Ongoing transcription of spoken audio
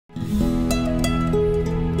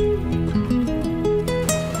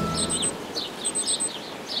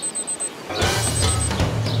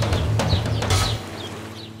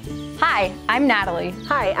I'm Natalie.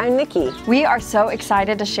 Hi, I'm Nikki. We are so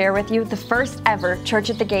excited to share with you the first ever Church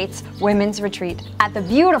at the Gates Women's Retreat at the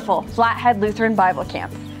beautiful Flathead Lutheran Bible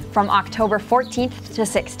Camp from October 14th to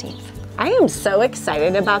 16th. I am so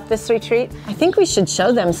excited about this retreat. I think we should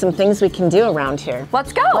show them some things we can do around here.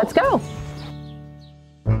 Let's go! Let's go!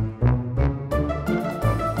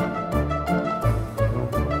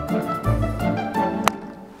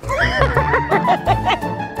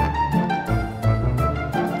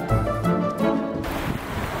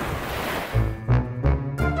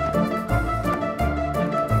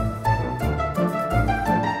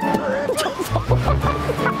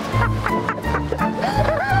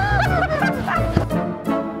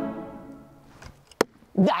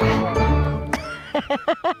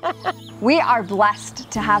 We are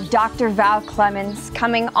blessed to have Dr. Val Clemens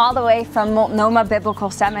coming all the way from Multnomah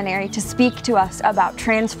Biblical Seminary to speak to us about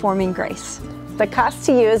transforming grace. The cost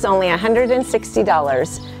to you is only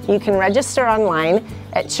 $160. You can register online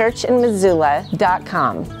at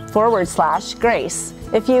churchinmissoula.com/grace.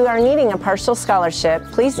 If you are needing a partial scholarship,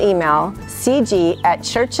 please email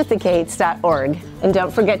cg@churchatthegates.org. And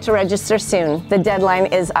don't forget to register soon. The deadline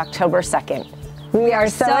is October 2nd. We are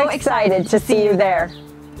so excited to see you there.